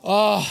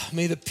Oh,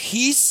 may the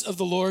peace of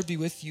the Lord be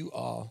with you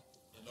all.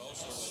 And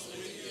also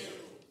with you.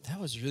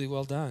 That was really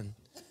well done.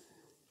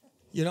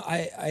 You know,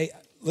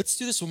 let's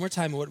do this one more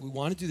time. What we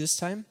want to do this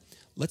time,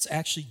 let's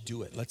actually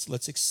do it.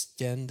 Let's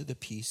extend the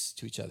peace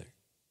to each other.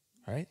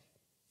 All right?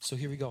 So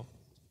here we go.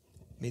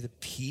 May the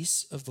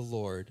peace of the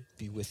Lord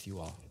be with you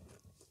all.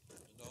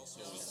 And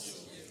also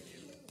with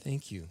you.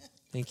 Thank you.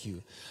 Thank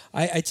you.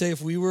 I tell you,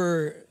 if we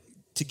were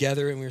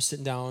together and we were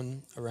sitting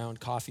down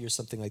around coffee or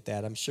something like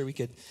that, I'm sure we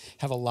could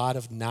have a lot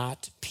of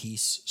not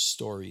peace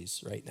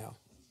stories right now.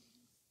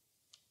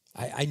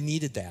 I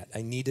needed that.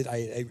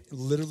 I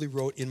literally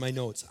wrote in my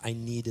notes, I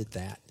needed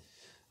that.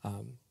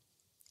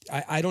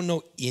 I don't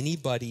know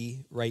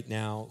anybody right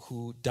now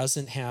who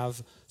doesn't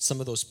have some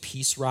of those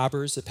peace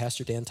robbers that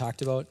Pastor Dan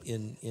talked about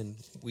in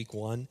week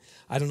 1.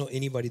 I don't know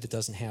anybody that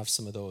doesn't have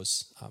some of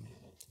those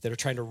that are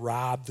trying to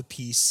rob the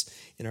peace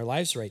in our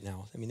lives right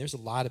now. I mean, there's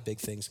a lot of big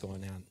things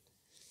going on.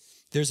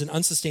 There's an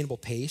unsustainable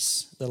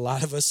pace that a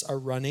lot of us are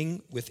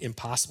running with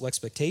impossible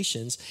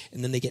expectations,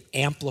 and then they get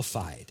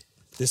amplified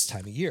this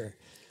time of year.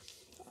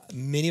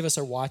 Many of us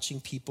are watching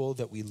people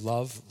that we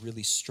love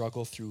really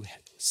struggle through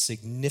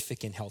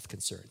significant health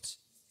concerns.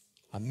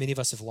 Many of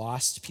us have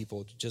lost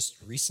people just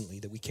recently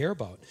that we care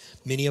about.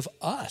 Many of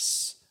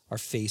us are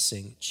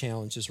facing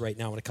challenges right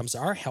now when it comes to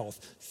our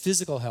health,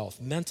 physical health,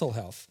 mental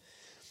health.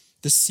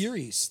 The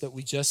series that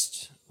we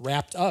just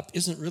wrapped up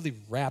isn't really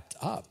wrapped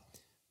up.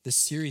 This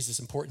series,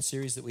 this important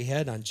series that we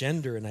had on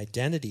gender and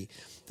identity,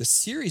 the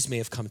series may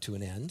have come to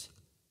an end,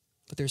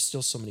 but there's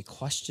still so many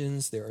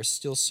questions. There are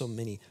still so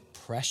many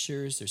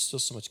pressures. There's still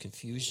so much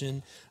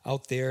confusion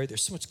out there.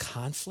 There's so much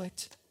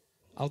conflict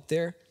out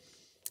there.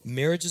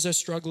 Marriages are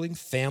struggling.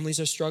 Families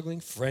are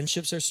struggling.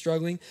 Friendships are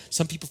struggling.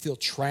 Some people feel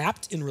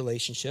trapped in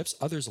relationships.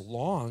 Others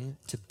long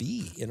to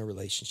be in a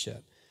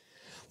relationship.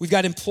 We've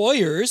got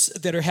employers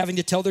that are having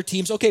to tell their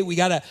teams, okay, we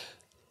got to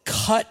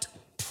cut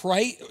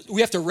price.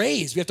 We have to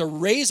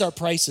raise our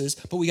prices,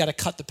 but we got to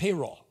cut the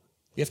payroll.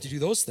 We have to do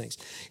those things.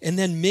 And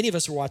then many of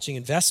us are watching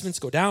investments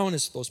go down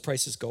as those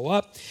prices go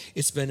up.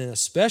 It's been an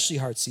especially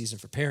hard season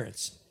for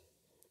parents.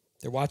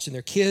 They're watching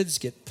their kids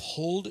get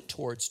pulled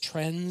towards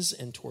trends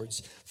and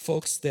towards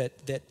folks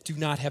that do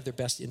not have their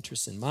best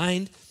interests in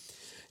mind.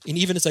 And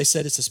even as I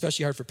said, it's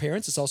especially hard for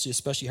parents, it's also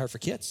especially hard for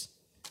kids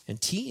and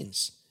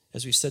teens.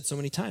 As we've said so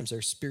many times, they're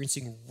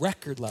experiencing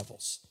record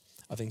levels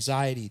of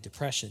anxiety,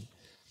 depression.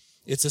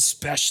 It's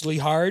especially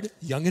hard,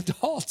 young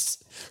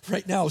adults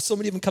right now. So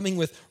many of them coming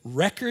with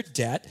record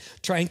debt,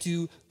 trying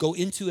to go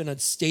into an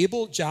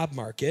unstable job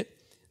market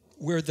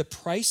where the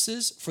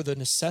prices for the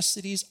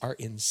necessities are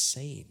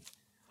insane.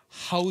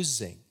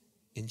 Housing,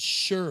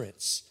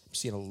 insurance, I'm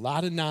seeing a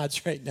lot of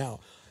nods right now,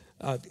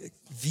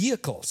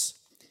 vehicles.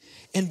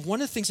 And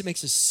one of the things that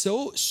makes us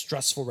so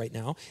stressful right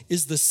now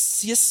is the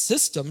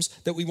systems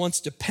that we once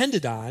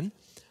depended on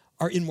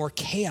are in more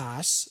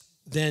chaos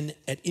than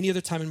at any other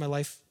time in my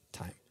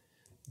lifetime.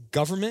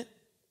 Government,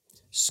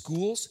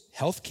 schools,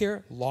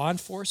 healthcare, law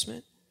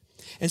enforcement.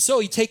 And so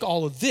you take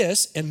all of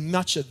this, and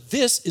much of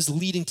this is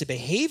leading to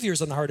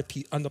behaviors on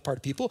the part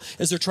of people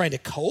as they're trying to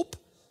cope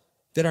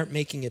that aren't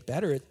making it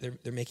better,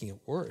 they're making it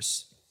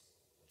worse.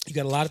 You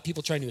got a lot of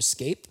people trying to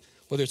escape,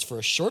 whether it's for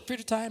a short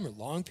period of time or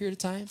long period of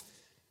time,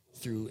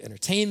 through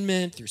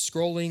entertainment, through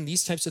scrolling,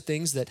 these types of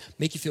things that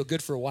make you feel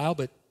good for a while,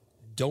 but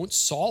don't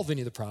solve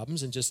any of the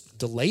problems and just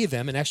delay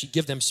them and actually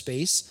give them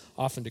space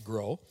often to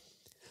grow.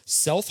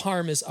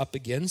 Self-harm is up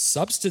again,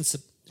 substance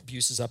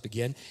abuse is up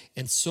again,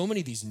 and so many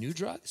of these new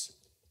drugs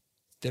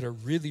that are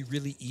really,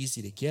 really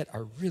easy to get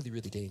are really,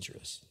 really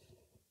dangerous.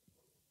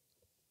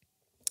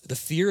 The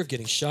fear of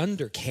getting shunned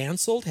or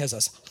canceled has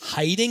us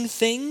hiding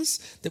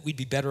things that we'd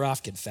be better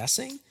off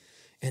confessing.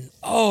 And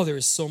there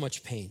is so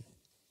much pain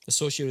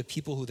associated with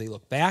people who they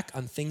look back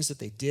on things that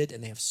they did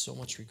and they have so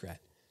much regret.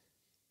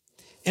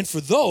 And for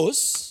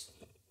those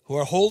who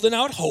are holding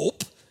out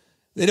hope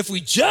that if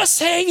we just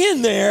hang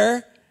in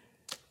there,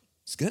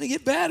 it's going to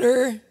get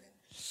better.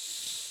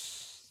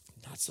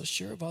 Not so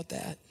sure about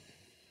that.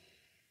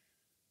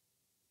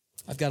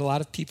 I've got a lot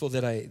of people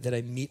that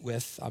I meet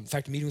with. In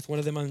fact, I'm meeting with one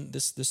of them on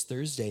this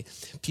Thursday.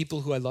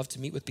 People who I love to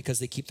meet with because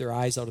they keep their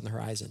eyes out on the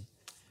horizon.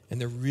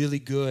 And they're really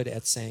good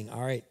at saying,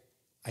 all right,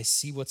 I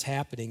see what's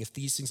happening. If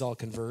these things all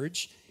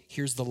converge,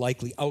 here's the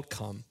likely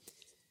outcome.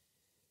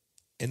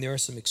 And there are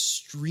some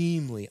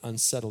extremely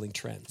unsettling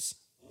trends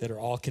that are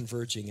all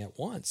converging at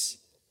once.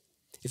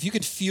 If you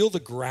can feel the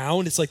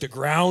ground, it's like the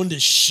ground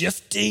is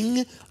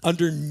shifting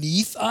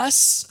underneath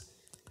us.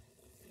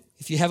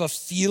 If you have a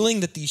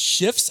feeling that these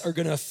shifts are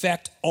going to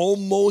affect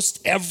almost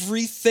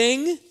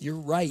everything, you're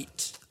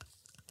right.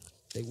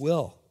 They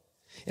will.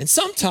 And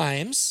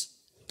sometimes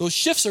those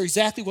shifts are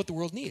exactly what the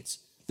world needs.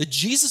 The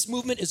Jesus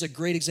movement is a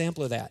great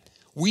example of that.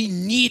 We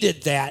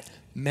needed that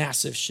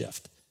massive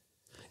shift.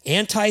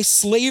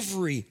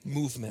 Anti-slavery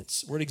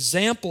movements were an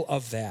example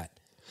of that.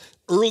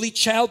 Early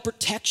child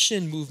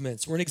protection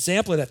movements were an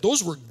example of that.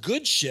 Those were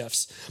good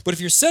shifts. But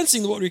if you're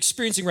sensing that what we're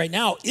experiencing right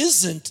now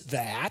isn't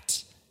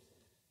that,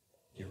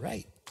 you're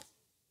right.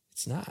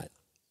 It's not.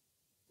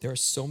 There are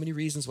so many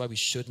reasons why we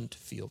shouldn't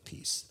feel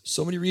peace.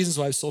 So many reasons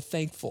why I was so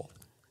thankful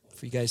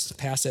for you guys to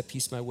pass that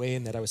peace my way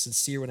and that I was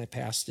sincere when I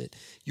passed it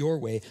your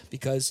way,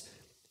 because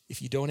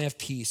if you don't have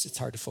peace, it's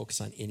hard to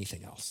focus on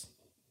anything else.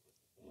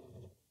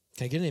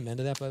 Can I get an amen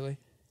to that, by the way?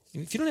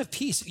 If you don't have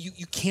peace,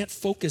 you can't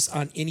focus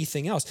on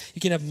anything else.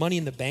 You can have money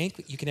in the bank,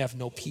 but you can have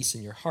no peace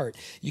in your heart.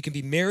 You can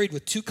be married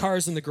with 2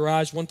 cars in the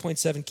garage,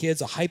 1.7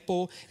 kids, a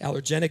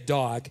hypoallergenic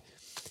dog,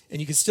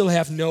 and you can still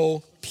have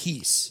no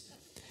peace.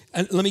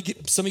 And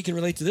some of you can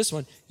relate to this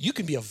one. You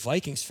can be a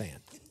Vikings fan.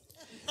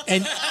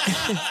 And,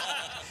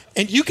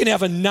 and you can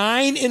have a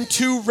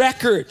 9-2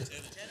 record.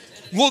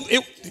 Well,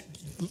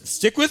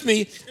 stick with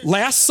me.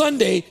 Last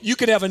Sunday, you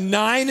could have a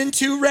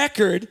 9-2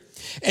 record,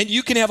 and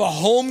you can have a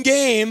home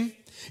game.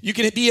 You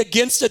can be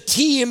against a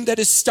team that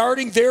is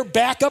starting their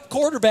backup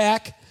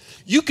quarterback.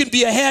 You can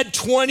be ahead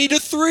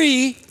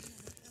 20-3.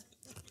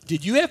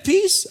 Did you have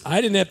peace?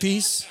 I didn't have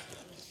peace.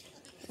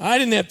 I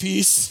didn't have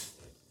peace.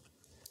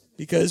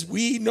 Because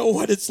we know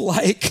what it's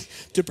like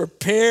to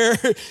prepare,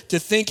 to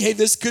think, hey,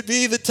 this could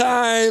be the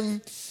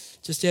time,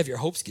 just to have your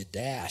hopes get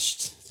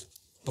dashed.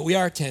 But we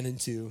are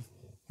 10-2.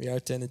 We are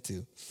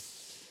 10-2.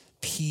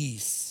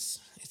 Peace.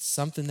 It's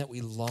something that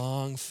we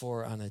long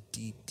for on a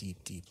deep,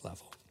 deep, deep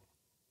level.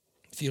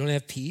 If you don't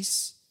have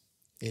peace,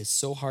 it's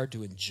so hard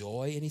to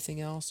enjoy anything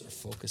else or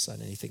focus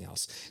on anything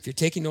else. If you're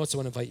taking notes, I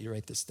want to invite you to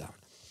write this down.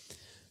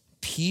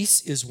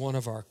 Peace is one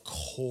of our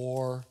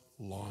core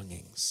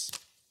longings.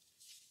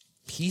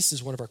 Peace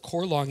is one of our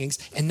core longings,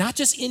 and not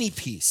just any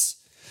peace.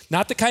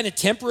 Not the kind of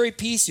temporary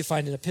peace you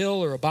find in a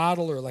pill or a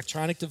bottle or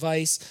electronic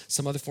device,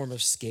 some other form of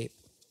escape.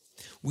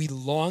 We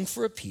long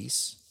for a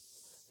peace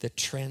that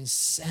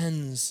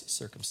transcends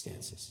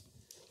circumstances.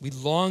 We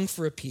long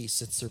for a peace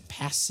that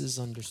surpasses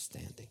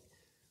understanding.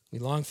 We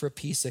long for a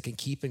peace that can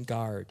keep and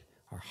guard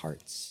our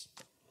hearts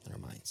and our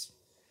minds.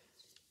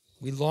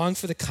 We long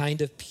for the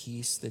kind of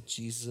peace that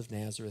Jesus of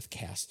Nazareth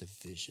cast a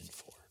vision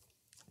for.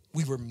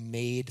 We were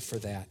made for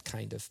that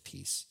kind of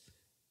peace.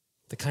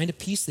 The kind of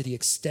peace that he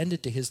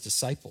extended to his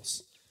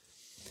disciples.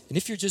 And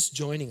if you're just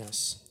joining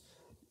us,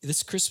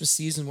 this Christmas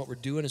season, what we're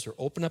doing is we're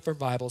opening up our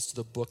Bibles to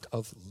the book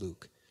of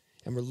Luke.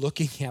 And we're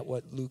looking at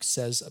what Luke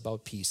says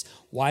about peace.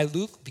 Why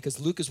Luke? Because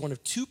Luke is one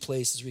of 2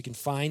 places where you can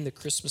find the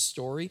Christmas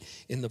story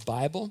in the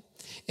Bible.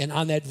 And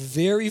on that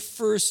very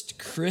first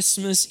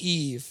Christmas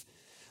Eve,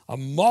 a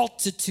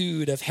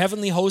multitude of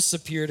heavenly hosts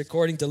appeared,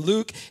 according to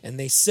Luke, and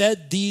they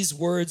said these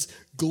words,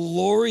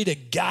 "Glory to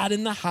God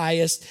in the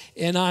highest,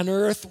 and on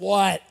earth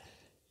what?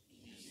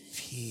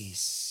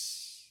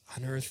 Peace."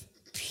 On earth,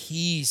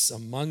 peace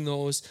among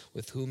those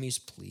with whom he's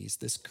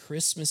pleased. This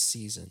Christmas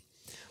season,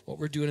 what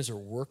we're doing is we're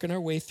working our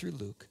way through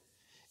Luke,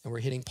 and we're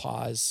hitting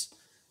pause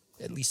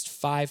at least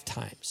 5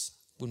 times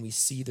when we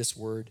see this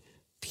word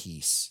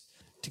peace.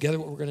 Together,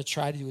 what we're going to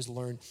try to do is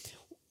learn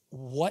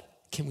what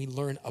can we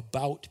learn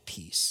about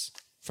peace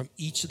from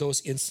each of those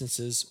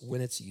instances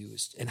when it's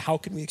used? And how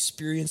can we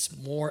experience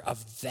more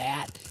of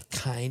that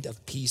kind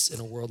of peace in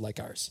a world like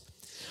ours?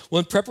 Well,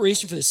 in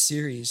preparation for this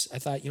series, I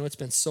thought, it's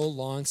been so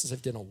long since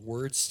I've done a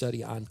word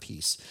study on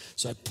peace.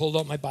 So I pulled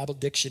out my Bible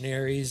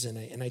dictionaries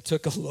and I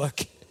took a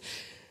look.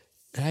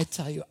 And I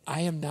tell you,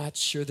 I am not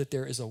sure that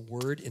there is a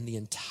word in the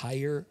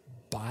entire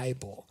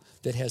Bible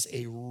that has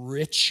a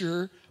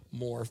richer,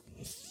 more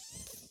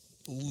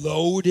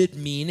loaded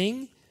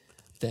meaning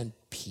than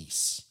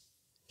peace.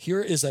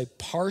 Here is a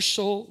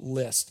partial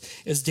list.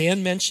 As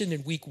Dan mentioned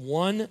in week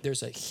 1,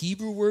 there's a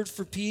Hebrew word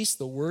for peace.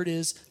 The word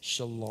is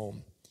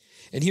shalom.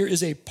 And here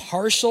is a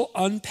partial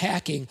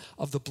unpacking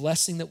of the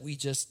blessing that we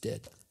just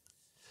did.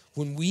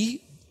 When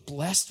we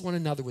blessed one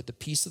another with the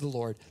peace of the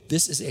Lord,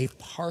 this is a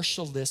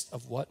partial list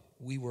of what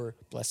we were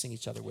blessing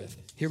each other with.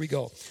 Here we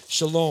go.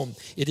 Shalom.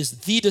 It is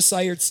the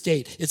desired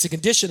state. It's a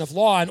condition of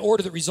law and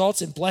order that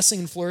results in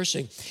blessing and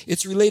flourishing.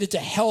 It's related to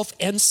health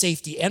and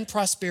safety and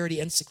prosperity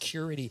and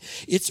security.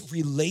 It's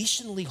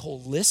relationally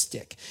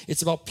holistic.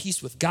 It's about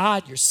peace with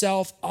God,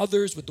 yourself,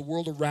 others, with the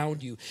world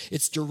around you.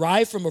 It's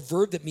derived from a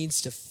verb that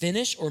means to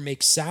finish or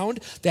make sound.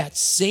 That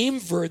same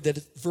verb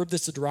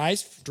that's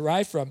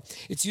derived from,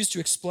 it's used to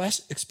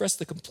express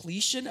the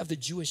completion of the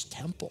Jewish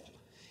temple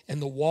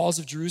and the walls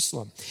of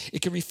Jerusalem.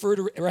 It can refer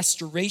to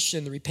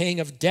restoration, the repaying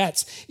of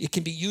debts. It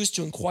can be used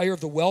to inquire of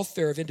the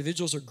welfare of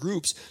individuals or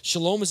groups.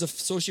 Shalom is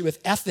associated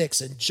with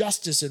ethics and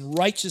justice and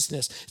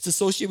righteousness. It's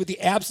associated with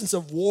the absence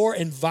of war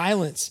and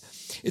violence.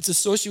 It's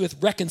associated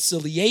with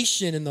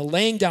reconciliation and the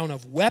laying down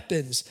of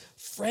weapons.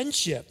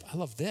 Friendship, I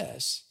love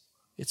this.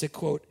 It's a,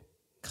 quote,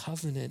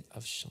 covenant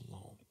of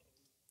shalom.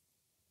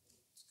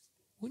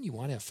 Wouldn't you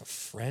want to have a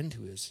friend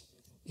who is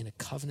in a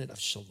covenant of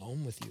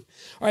shalom with you?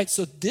 All right,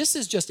 so this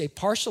is just a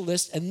partial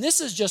list, and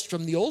this is just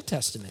from the Old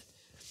Testament.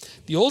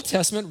 The Old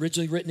Testament,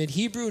 originally written in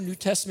Hebrew, New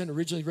Testament,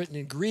 originally written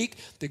in Greek.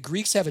 The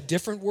Greeks have a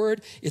different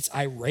word. It's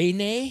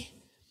irene,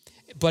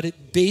 but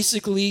it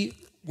basically,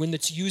 when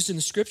it's used in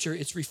the scripture,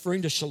 it's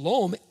referring to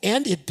shalom,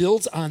 and it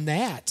builds on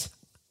that.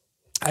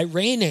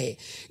 Irene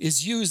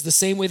is used the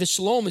same way that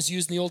shalom is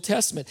used in the Old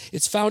Testament.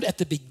 It's found at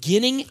the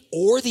beginning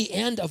or the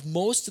end of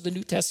most of the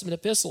New Testament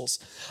epistles.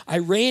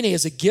 Irene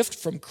is a gift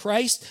from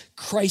Christ.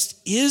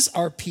 Christ is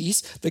our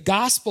peace. The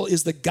gospel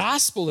is the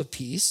gospel of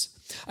peace.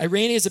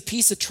 Irene is a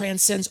peace that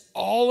transcends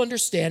all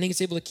understanding.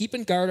 It's able to keep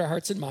and guard our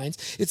hearts and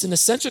minds. It's an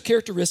essential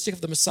characteristic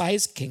of the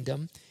Messiah's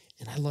kingdom.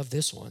 And I love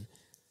this one.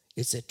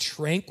 It's a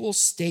tranquil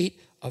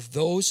state of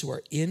those who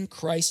are in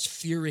Christ,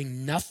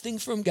 fearing nothing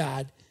from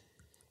God,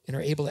 and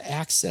are able to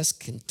access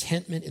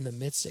contentment in the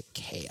midst of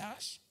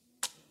chaos.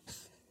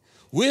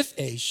 With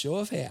a show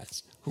of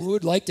hands, who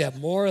would like to have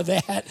more of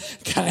that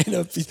kind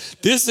of peace?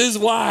 This is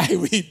why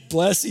we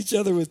bless each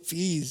other with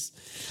peace.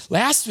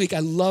 Last week, I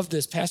love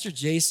this. Pastor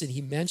Jason,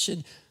 he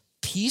mentioned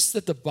peace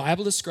that the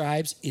Bible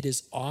describes. It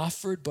is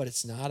offered, but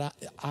it's not,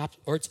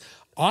 or it's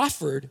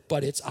offered,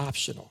 but it's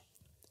optional.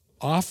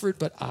 Offered,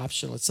 but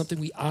optional. It's something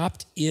we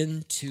opt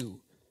into.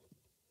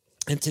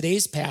 And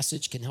today's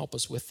passage can help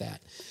us with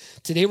that.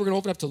 Today we're going to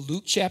open up to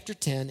Luke chapter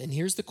 10, and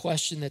here's the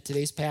question that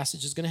today's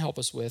passage is going to help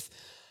us with.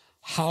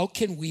 How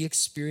can we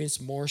experience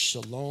more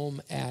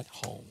shalom at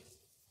home?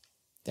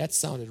 That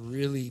sounded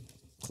really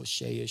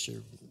cliche-ish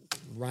or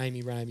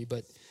rhymey,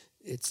 but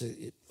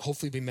it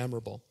hopefully be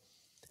memorable.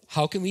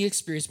 How can we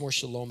experience more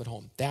shalom at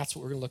home? That's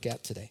what we're going to look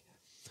at today.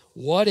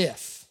 What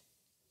if,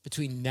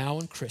 between now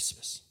and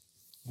Christmas,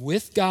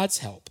 with God's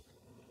help,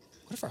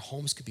 what if our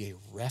homes could be a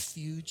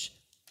refuge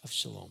of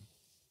shalom?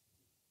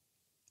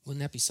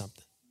 Wouldn't that be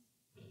something?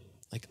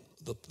 Like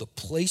the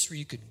place where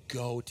you could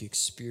go to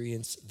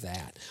experience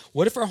that.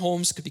 What if our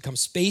homes could become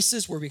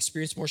spaces where we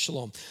experience more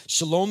shalom?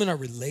 Shalom in our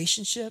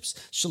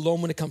relationships,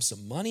 shalom when it comes to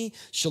money,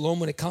 shalom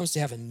when it comes to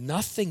having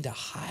nothing to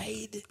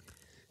hide,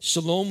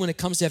 shalom when it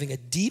comes to having a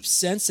deep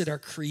sense that our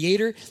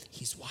Creator,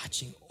 He's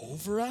watching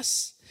over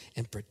us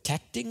and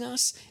protecting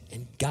us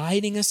and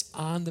guiding us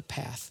on the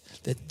path.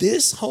 That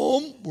this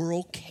home, we're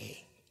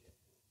okay.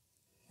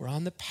 We're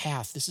on the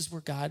path. This is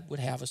where God would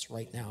have us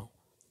right now.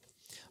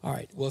 All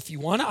right, well, if you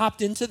want to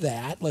opt into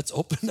that, let's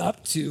open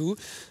up to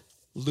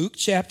Luke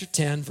chapter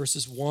 10,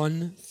 verses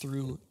 1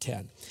 through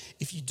 10.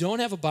 If you don't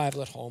have a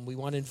Bible at home, we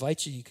want to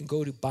invite you. You can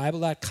go to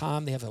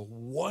Bible.com. They have a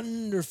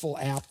wonderful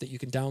app that you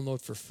can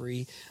download for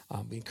free.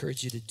 We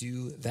encourage you to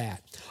do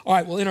that. All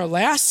right, well, in our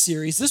last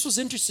series, this was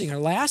interesting. Our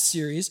last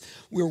series,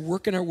 we were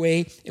working our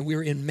way, and we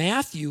were in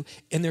Matthew,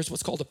 and there's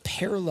what's called a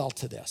parallel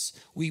to this.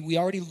 We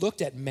already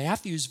looked at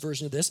Matthew's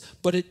version of this,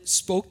 but it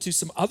spoke to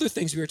some other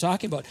things we were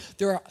talking about.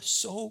 There are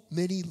so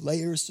many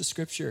layers to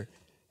Scripture.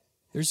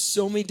 There's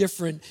so many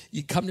different,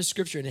 you come to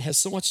Scripture and it has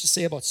so much to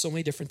say about so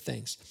many different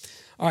things.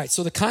 All right,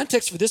 so the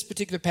context for this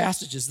particular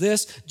passage is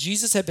this.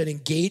 Jesus had been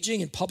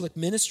engaging in public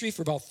ministry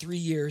for about 3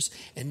 years,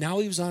 and now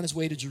he was on his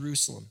way to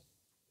Jerusalem.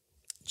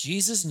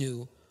 Jesus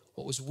knew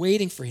what was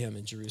waiting for him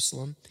in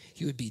Jerusalem.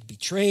 He would be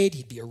betrayed,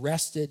 he'd be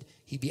arrested,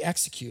 he'd be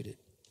executed.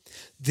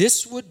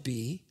 This would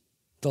be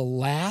the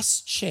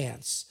last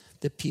chance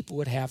that people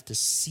would have to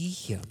see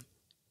him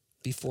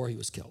before he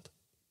was killed.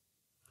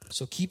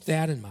 So keep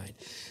that in mind.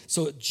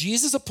 So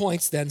Jesus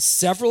appoints then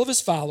several of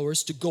his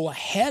followers to go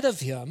ahead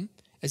of him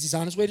as he's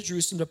on his way to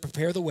Jerusalem to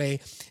prepare the way.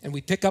 And we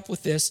pick up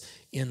with this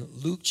in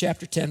Luke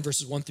chapter 10,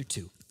 verses 1 through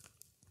 2.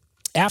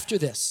 After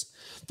this,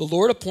 the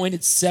Lord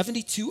appointed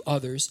 72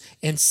 others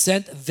and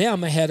sent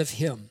them ahead of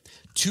him,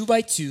 2 by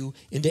 2,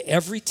 into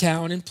every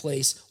town and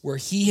place where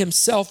he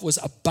himself was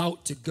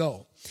about to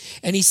go.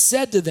 And he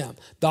said to them,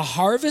 the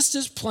harvest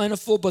is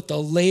plentiful, but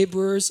the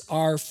laborers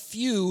are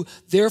few.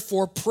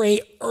 Therefore,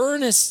 pray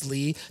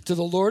earnestly to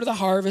the Lord of the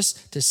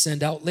harvest to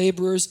send out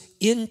laborers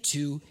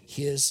into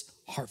his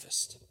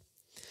harvest.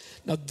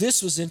 Now,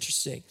 this was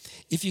interesting.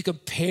 If you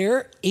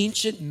compare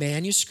ancient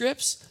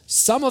manuscripts,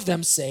 some of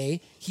them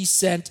say he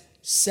sent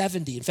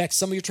 70. In fact,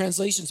 some of your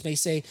translations may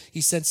say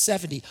he sent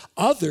 70.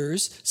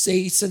 Others say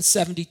he sent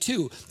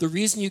 72. The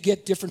reason you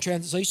get different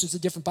translations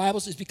of different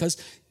Bibles is because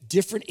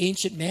different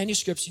ancient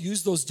manuscripts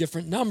use those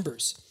different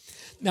numbers.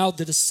 Now,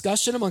 the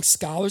discussion among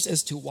scholars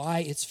as to why,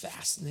 it's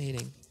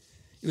fascinating.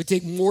 It would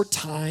take more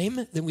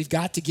time than we've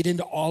got to get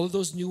into all of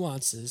those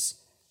nuances.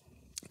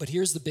 But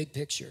here's the big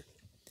picture.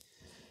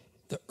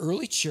 The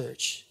early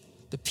church,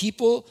 the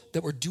people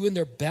that were doing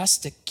their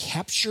best to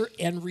capture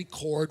and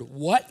record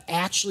what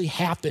actually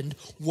happened,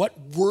 what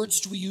words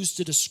do we use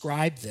to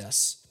describe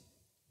this,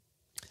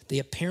 they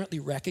apparently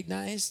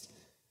recognized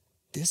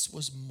this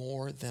was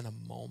more than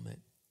a moment.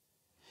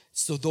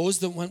 So those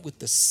that went with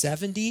the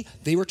 70,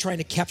 they were trying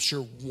to capture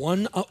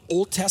one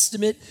Old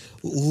Testament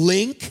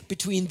link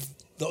between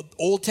the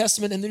Old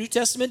Testament and the New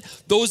Testament.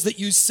 Those that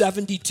used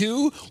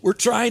 72 were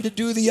trying to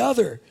do the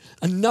other,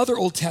 another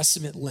Old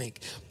Testament link.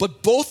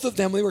 But both of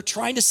them, they were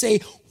trying to say,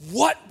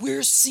 what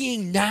we're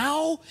seeing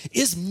now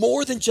is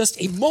more than just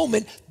a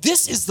moment.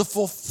 This is the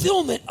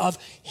fulfillment of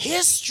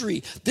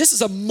history. This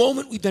is a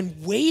moment we've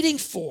been waiting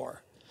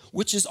for,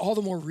 which is all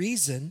the more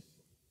reason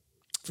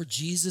for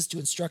Jesus to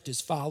instruct his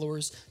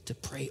followers to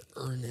pray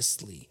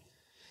earnestly.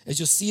 As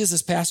you'll see as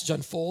this passage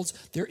unfolds,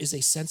 there is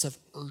a sense of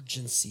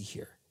urgency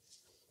here.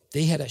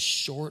 They had a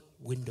short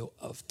window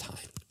of time.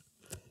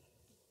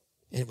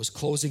 and it was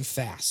closing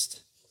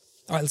fast.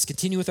 All right, let's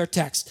continue with our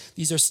text.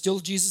 These are still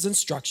Jesus'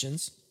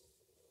 instructions,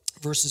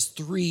 verses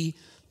 3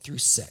 through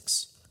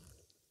 6.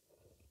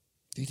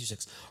 3 through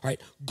 6. All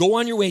right, go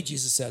on your way,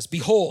 Jesus says.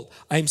 Behold,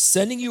 I am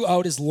sending you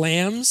out as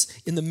lambs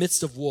in the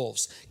midst of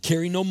wolves.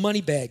 Carry no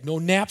money bag, no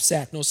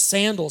knapsack, no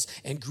sandals,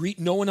 and greet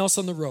no one else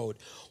on the road.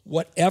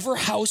 Whatever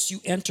house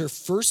you enter,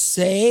 first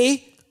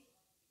say,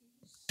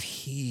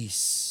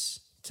 peace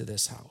to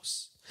this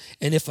house.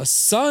 And if a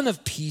son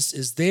of peace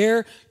is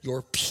there,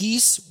 your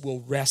peace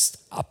will rest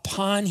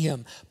upon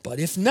him. But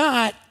if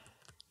not,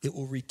 it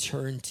will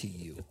return to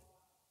you.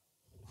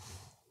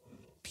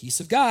 Peace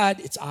of God,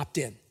 it's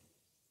opt-in.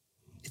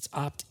 It's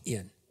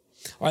opt-in.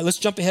 All right, let's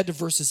jump ahead to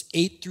verses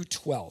 8 through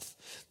 12.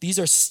 These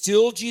are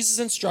still Jesus'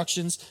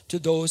 instructions to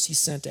those he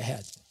sent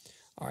ahead.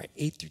 All right,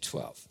 8 through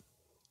 12.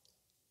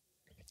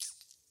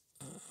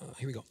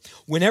 Here we go.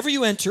 Whenever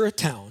you enter a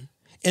town,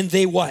 and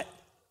they what?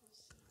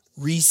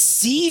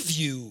 Receive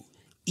you.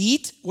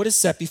 Eat what is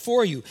set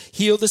before you.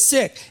 Heal the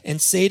sick,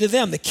 and say to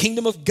them, the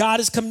kingdom of God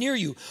has come near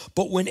you.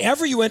 But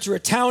whenever you enter a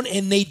town,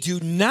 and they do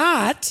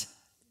not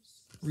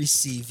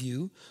receive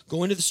you,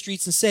 go into the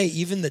streets and say,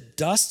 even the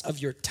dust of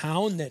your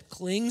town that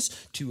clings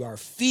to our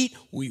feet,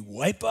 we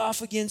wipe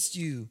off against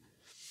you.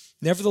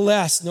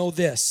 Nevertheless, know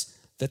this,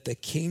 that the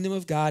kingdom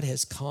of God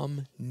has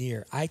come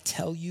near. I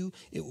tell you,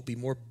 it will be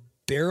more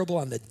bearable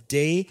on that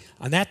day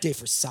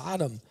for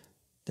Sodom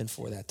than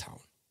for that town.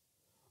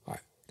 All right.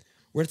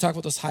 We're going to talk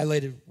about those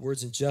highlighted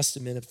words in just a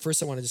minute.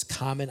 First, I want to just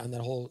comment on that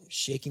whole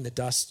shaking the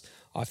dust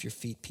off your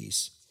feet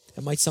piece.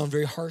 It might sound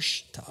very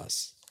harsh to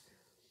us,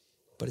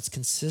 but it's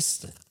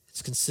consistent.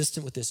 It's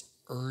consistent with this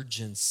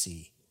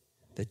urgency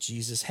that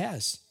Jesus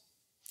has.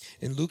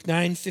 In Luke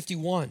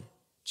 9:51,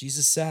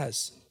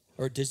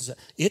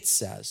 it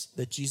says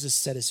that Jesus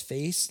set his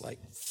face like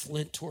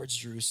flint towards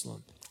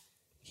Jerusalem.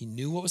 He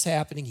knew what was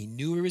happening. He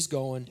knew where he was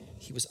going.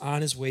 He was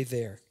on his way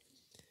there.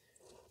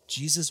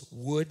 Jesus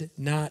would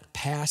not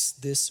pass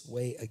this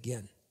way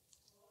again.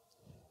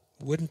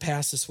 Wouldn't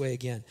pass this way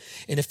again.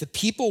 And if the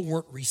people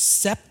weren't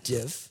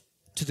receptive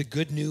to the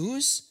good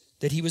news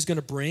that he was going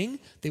to bring,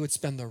 they would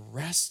spend the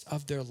rest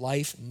of their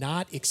life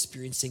not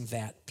experiencing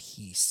that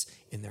peace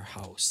in their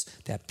house,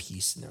 that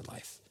peace in their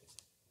life,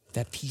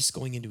 that peace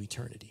going into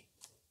eternity.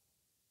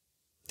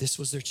 This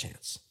was their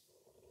chance.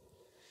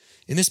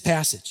 In this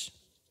passage,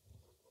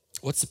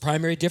 what's the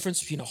primary difference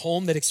between a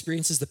home that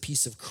experiences the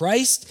peace of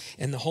Christ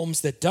and the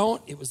homes that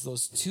don't? It was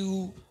those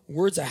two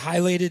words I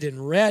highlighted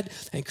in red.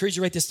 I encourage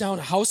you to write this down.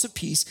 A house of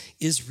peace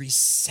is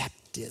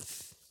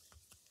receptive.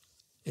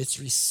 It's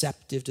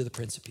receptive to the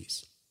Prince of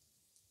Peace.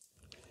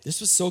 This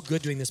was so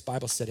good doing this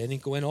Bible study. I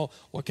didn't go in,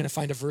 what can I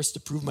find a verse to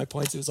prove my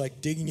points? It was like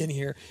digging in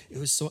here. It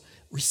was so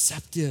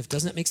receptive.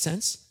 Doesn't that make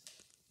sense?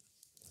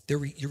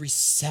 You're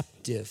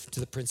receptive to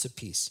the Prince of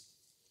Peace.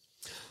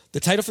 The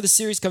title for the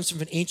series comes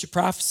from an ancient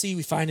prophecy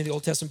we find in the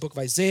Old Testament book of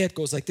Isaiah. It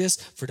goes like this: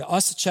 for to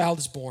us a child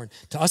is born,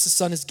 to us a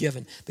son is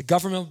given. The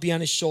government will be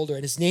on his shoulder,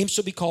 and his name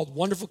shall be called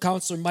Wonderful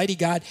Counselor, Mighty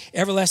God,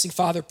 Everlasting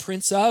Father,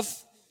 Prince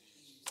of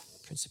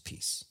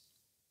Peace.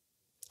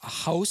 A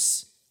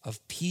house of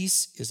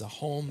peace is a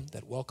home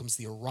that welcomes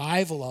the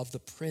arrival of the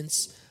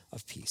Prince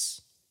of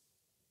Peace.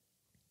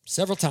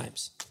 Several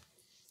times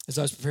as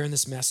I was preparing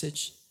this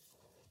message,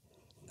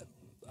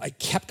 I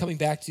kept coming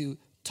back to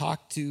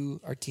talk to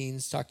our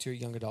teens, talk to our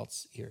young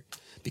adults here.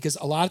 Because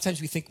a lot of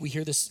times we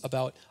hear this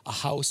about a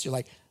house. You're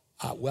like,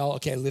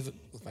 okay, I live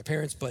with my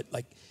parents, but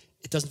like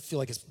it doesn't feel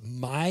like it's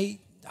my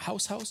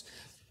house.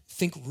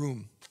 Think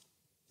room.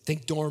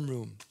 Think dorm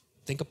room.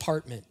 Think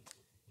apartment.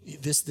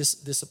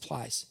 This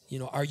applies. You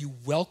know, are you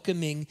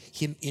welcoming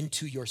him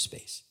into your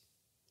space?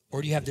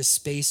 Or do you have this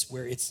space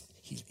where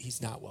he's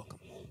not welcome?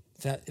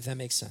 If that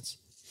makes sense.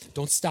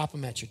 Don't stop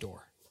him at your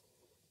door.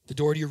 The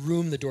door to your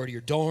room, the door to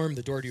your dorm,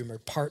 the door to your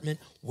apartment.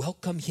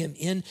 Welcome him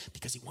in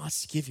because he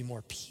wants to give you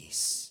more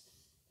peace.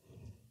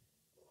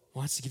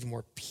 Wants to give you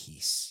more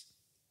peace.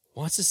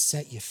 Wants to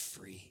set you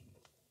free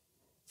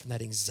from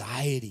that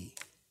anxiety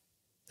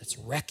that's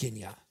wrecking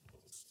you.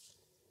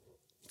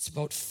 It's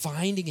about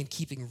finding and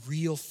keeping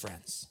real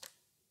friends.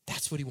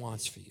 That's what he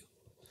wants for you.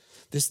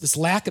 This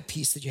lack of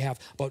peace that you have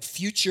about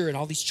future and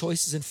all these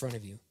choices in front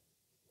of you.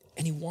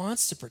 And he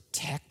wants to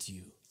protect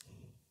you.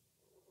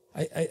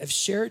 I've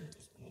shared,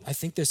 I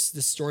think, this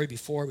story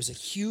before. It was a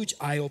huge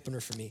eye-opener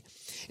for me.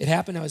 It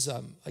happened, I was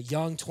a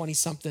young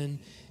 20-something,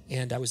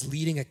 and I was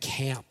leading a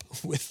camp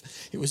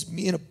it was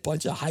me and a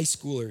bunch of high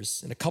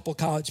schoolers and a couple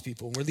college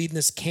people. And we're leading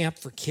this camp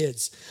for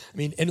kids. I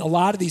mean, and a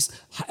lot of these,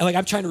 like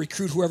I'm trying to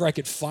recruit whoever I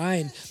could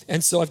find.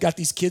 And so I've got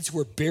these kids who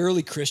are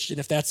barely Christian,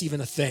 if that's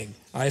even a thing.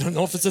 I don't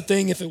know if it's a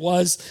thing. If it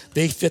was,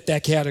 they fit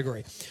that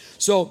category.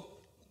 So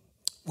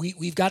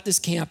we've got this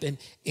camp,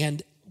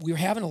 and we were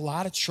having a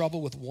lot of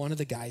trouble with one of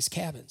the guys'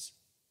 cabins.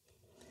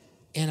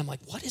 And I'm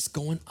like, what is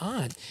going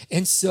on?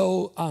 And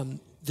so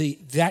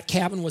that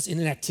cabin was in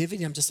an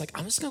activity. I'm just like,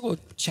 I'm just going to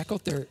go check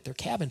out their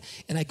cabin.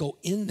 And I go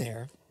in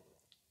there,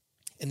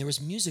 and there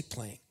was music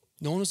playing.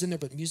 No one was in there,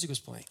 but music was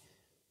playing.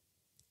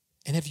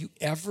 And have you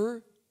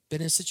ever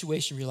been in a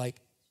situation where you're like,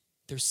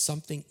 There's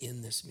something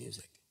in this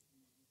music.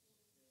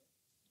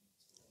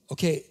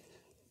 Okay,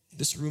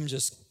 this room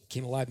just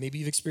came alive. Maybe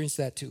you've experienced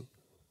that too.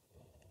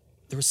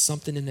 There was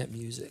something in that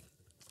music.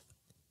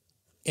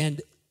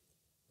 And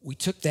we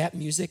took that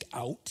music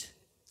out,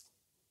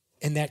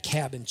 and that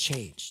cabin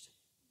changed.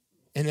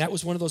 And that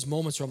was one of those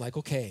moments where I'm like,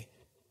 okay,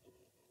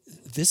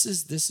 this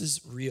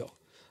is real.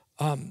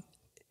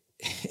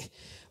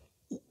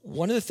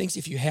 One of the things,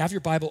 if you have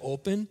your Bible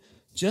open,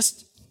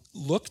 just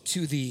look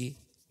to the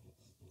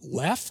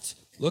left,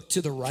 look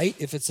to the right.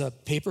 If it's a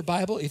paper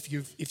Bible, if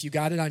you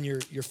got it on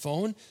your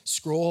phone,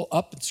 scroll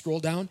up and scroll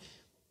down.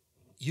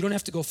 You don't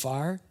have to go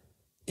far,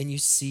 and you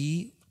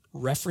see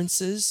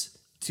references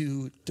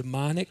to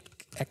demonic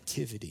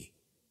activity.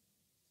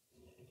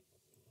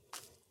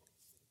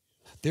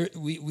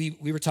 We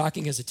were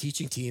talking as a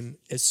teaching team,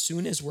 as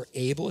soon as we're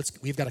able,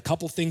 we've got a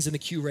couple things in the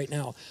queue right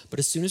now, but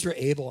as soon as we're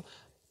able,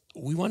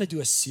 we want to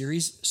do a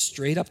series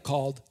straight up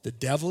called The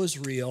Devil is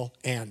Real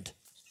and.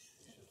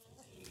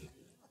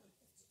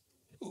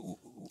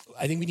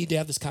 I think we need to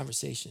have this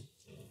conversation.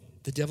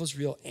 The devil's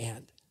real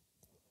and.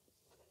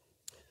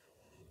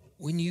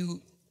 When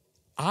you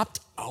opt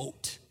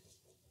out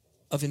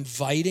of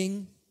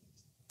inviting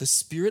the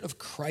Spirit of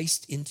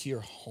Christ into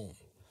your home,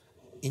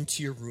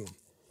 into your room,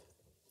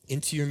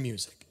 into your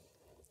music,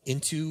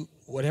 into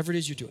whatever it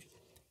is you're doing,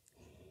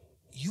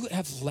 you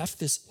have left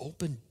this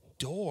open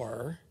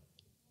door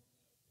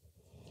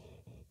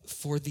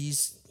for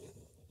these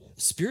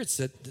spirits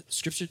that the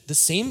Scripture, the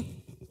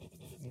same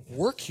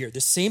work here,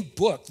 the same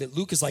book that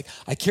Luke is like,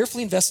 I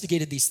carefully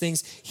investigated these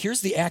things.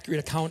 Here's the accurate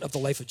account of the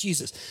life of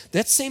Jesus.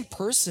 That same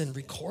person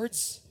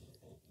records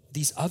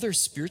these other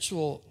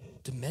spiritual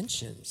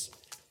dimensions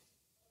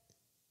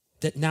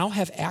that now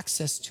have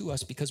access to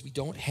us because we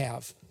don't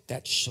have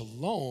that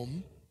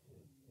shalom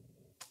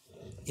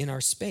in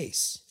our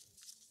space.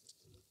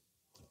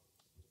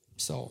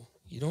 So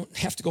you don't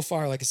have to go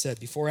far, like I said,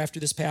 before or after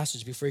this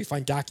passage, before you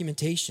find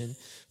documentation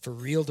for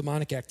real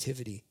demonic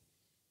activity.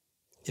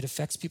 It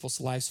affects people's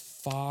lives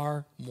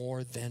far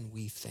more than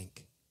we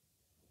think.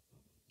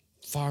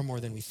 Far more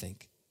than we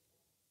think.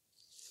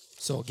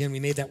 So again, we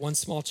made that one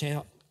small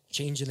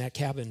change in that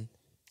cabin,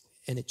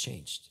 and it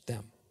changed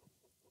them.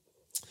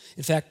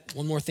 In fact,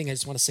 one more thing I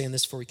just want to say on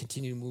this before we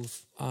continue to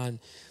move on.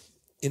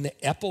 In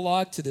the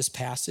epilogue to this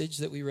passage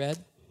that we read,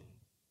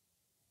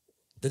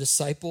 the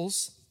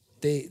disciples,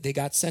 they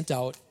got sent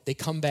out. They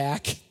come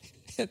back,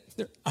 and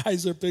their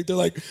eyes are big. They're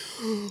like,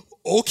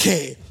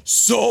 okay,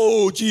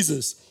 so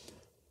Jesus,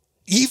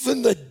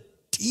 even the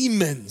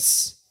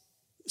demons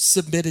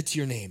submitted to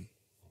your name.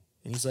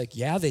 And he's like,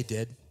 yeah, they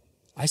did.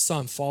 I saw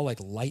him fall like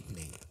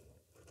lightning.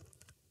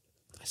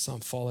 I saw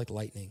him fall like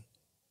lightning.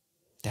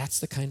 That's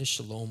the kind of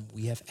shalom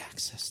we have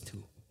access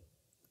to.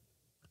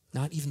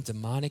 Not even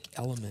demonic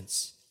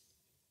elements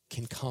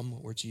can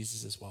come where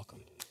Jesus is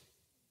welcomed.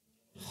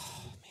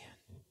 Oh,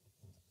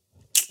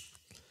 man.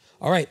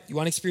 All right, you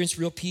want to experience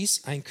real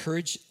peace? I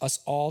encourage us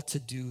all to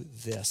do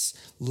this.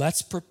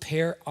 Let's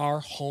prepare our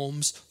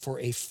homes for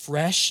a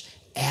fresh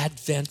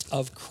advent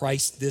of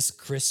Christ this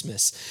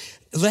Christmas.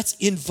 Let's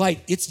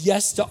invite, it's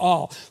yes to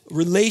all.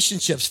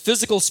 Relationships,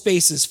 physical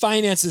spaces,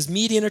 finances,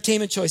 media,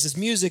 entertainment choices,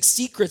 music,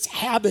 secrets,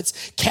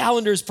 habits,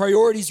 calendars,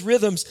 priorities,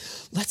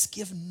 rhythms. Let's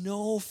give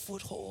no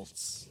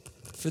footholds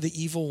for the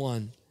evil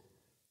one.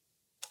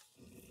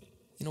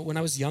 You know, when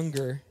I was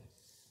younger,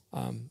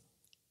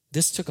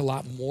 this took a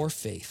lot more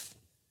faith.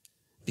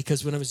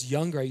 Because when I was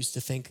younger, I used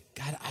to think,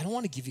 God, I don't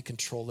want to give you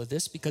control of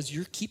this because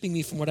you're keeping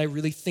me from what I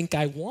really think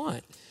I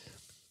want.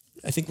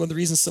 I think one of the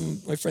reasons some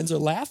of my friends are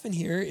laughing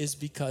here is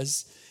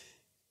because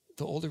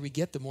the older we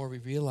get, the more we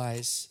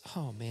realize,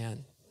 oh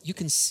man, you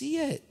can see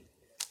it.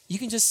 You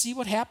can just see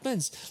what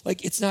happens.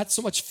 Like, it's not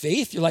so much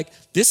faith. You're like,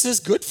 this is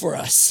good for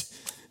us.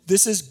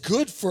 This is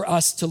good for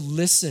us to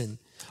listen.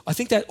 I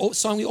think that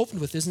song we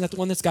opened with, isn't that the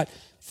one that's got,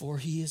 for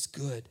he is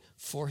good,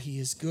 for he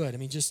is good. I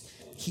mean, just,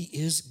 he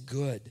is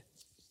good.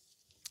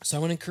 So I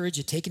want to encourage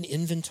you, take an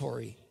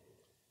inventory.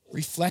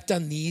 Reflect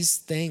on these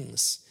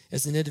things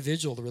as an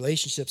individual, the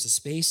relationships, the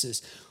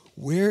spaces.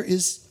 Where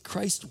is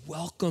Christ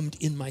welcomed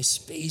in my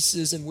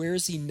spaces and where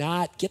is he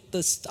not? Get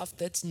the stuff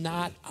that's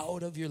not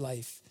out of your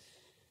life.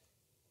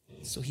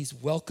 So he's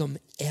welcome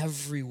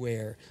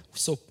everywhere.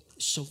 So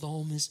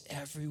shalom is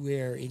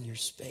everywhere in your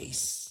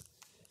space.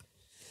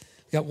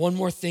 We got one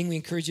more thing we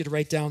encourage you to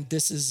write down.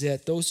 This is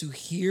it. Those who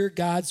hear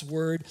God's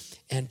word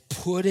and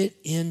put it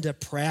into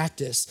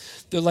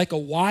practice. They're like a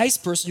wise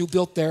person who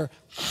built their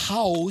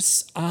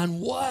house on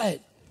what?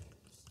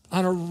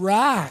 On a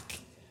rock.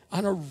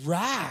 On a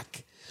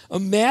rock.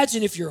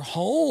 Imagine if your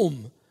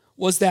home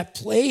was that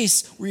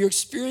place where you're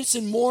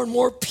experiencing more and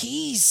more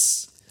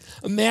peace.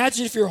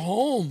 Imagine if your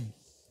home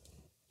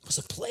was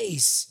a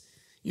place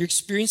you're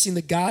experiencing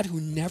the God who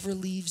never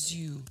leaves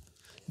you,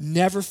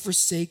 never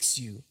forsakes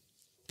you,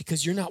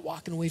 because you're not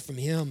walking away from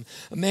him.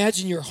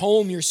 Imagine your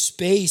home, your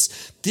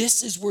space.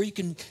 This is where you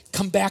can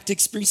come back to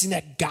experiencing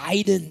that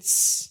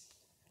guidance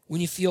when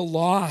you feel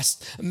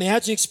lost.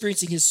 Imagine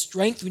experiencing his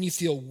strength when you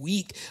feel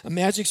weak.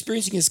 Imagine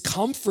experiencing his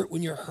comfort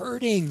when you're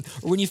hurting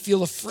or when you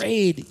feel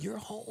afraid. Your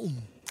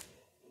home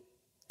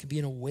can be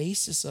an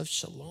oasis of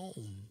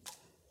shalom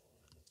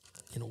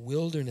in a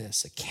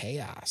wilderness, a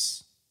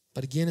chaos.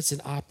 But again, it's an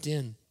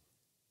opt-in.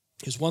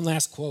 Here's one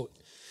last quote,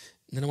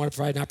 and then I want to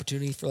provide an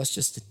opportunity for us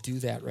just to do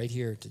that right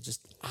here, to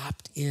just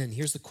opt in.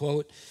 Here's the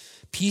quote.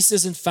 Peace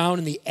isn't found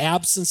in the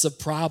absence of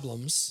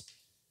problems.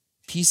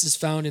 Peace is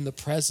found in the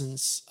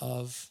presence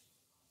of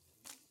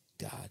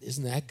God.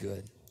 Isn't that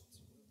good?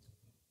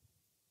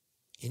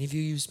 Any of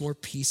you use more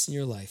peace in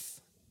your life?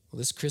 Well,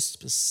 this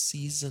Christmas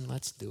season,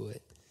 let's do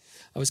it.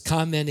 I was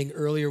commenting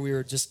earlier, we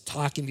were just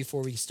talking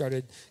before we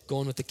started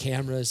going with the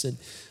cameras, and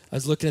I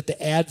was looking at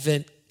the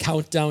Advent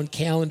countdown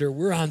calendar.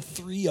 We're on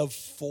 3 of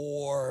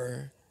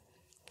 4.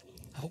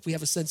 I hope we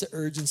have a sense of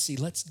urgency.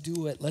 Let's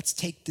do it. Let's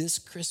take this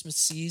Christmas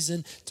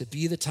season to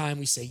be the time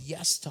we say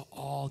yes to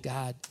all,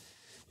 God.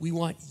 We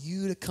want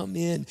you to come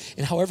in,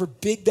 and however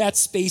big that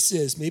space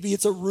is, maybe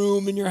it's a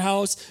room in your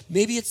house,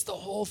 maybe it's the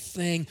whole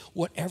thing,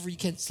 whatever you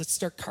can, let's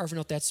start carving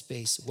out that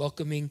space,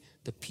 welcoming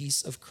the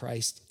peace of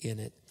Christ in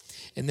it.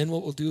 And then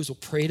what we'll do is we'll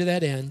pray to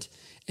that end,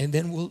 and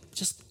then we'll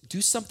just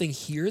do something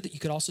here that you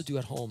could also do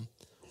at home.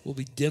 We'll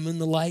be dimming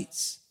the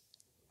lights,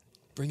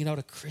 bringing out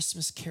a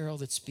Christmas carol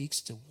that speaks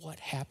to what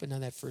happened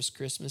on that first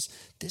Christmas.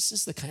 This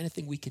is the kind of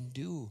thing we can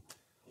do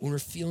when we're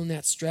feeling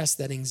that stress,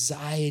 that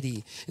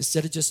anxiety,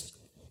 instead of just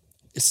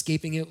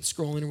escaping it,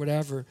 scrolling or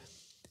whatever.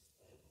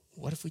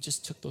 What if we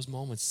just took those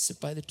moments,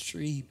 sit by the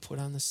tree, put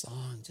on the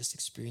song, just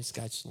experience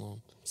God's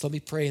shalom? So let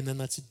me pray, and then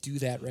let's do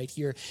that right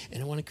here.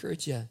 And I want to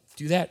encourage you,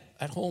 do that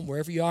at home,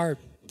 wherever you are.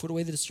 Put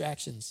away the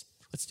distractions.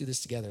 Let's do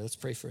this together. Let's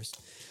pray first.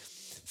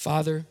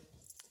 Father,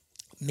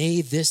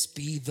 may this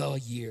be the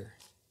year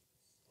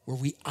where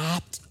we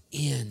opt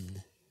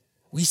in.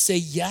 We say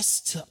yes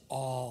to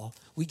all.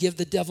 We give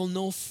the devil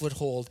no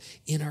foothold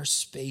in our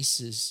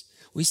spaces.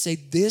 We say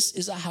this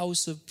is a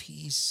house of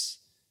peace.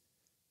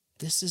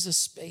 This is a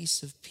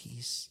space of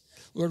peace.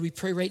 Lord, we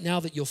pray right now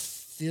that you'll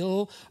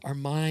fill our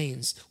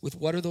minds with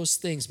what are those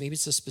things. Maybe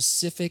it's a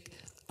specific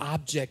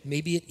object.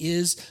 Maybe it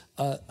is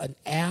an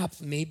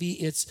app. Maybe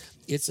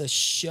it's a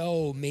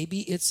show.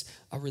 Maybe it's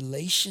a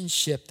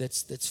relationship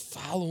that's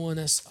following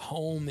us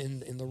home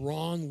in the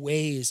wrong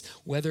ways.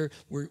 Whether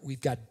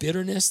we've got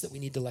bitterness that we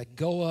need to let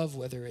go of,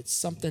 whether it's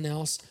something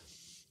else.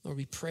 Lord,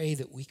 we pray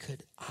that we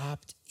could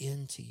opt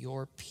into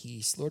your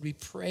peace. Lord, we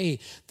pray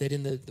that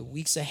in the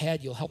weeks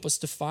ahead, you'll help us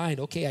to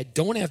find, okay, I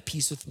don't have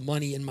peace with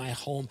money in my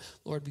home.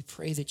 Lord, we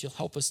pray that you'll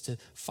help us to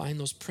find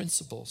those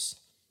principles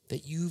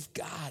that you've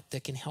got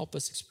that can help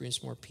us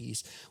experience more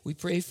peace. We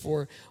pray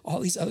for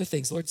all these other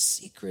things. Lord,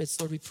 secrets.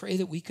 Lord, we pray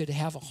that we could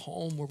have a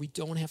home where we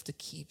don't have to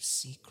keep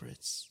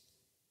secrets.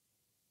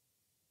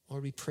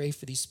 Lord, we pray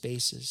for these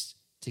spaces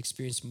to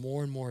experience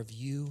more and more of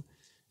you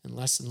and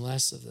less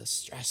of the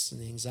stress and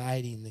the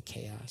anxiety and the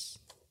chaos.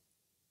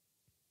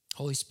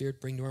 Holy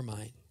Spirit, bring to our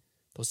mind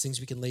those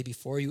things we can lay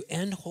before you.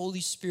 And Holy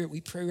Spirit,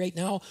 we pray right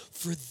now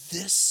for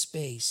this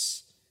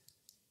space,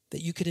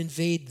 that you could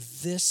invade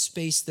this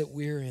space that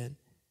we're in.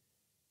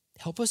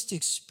 Help us to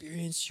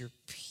experience your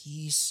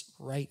peace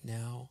right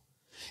now.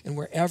 And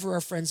wherever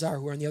our friends are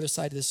who are on the other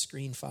side of the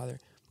screen, Father,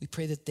 we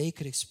pray that they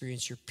could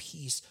experience your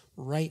peace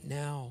right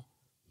now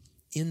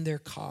in their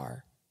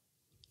car,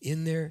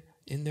 in their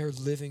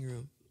living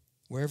room,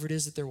 wherever it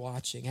is that they're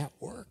watching, at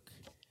work,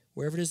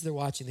 wherever it is they're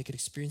watching, they could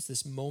experience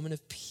this moment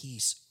of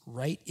peace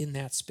right in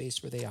that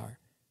space where they are.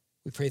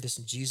 We pray this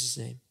in Jesus'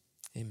 name.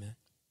 Amen.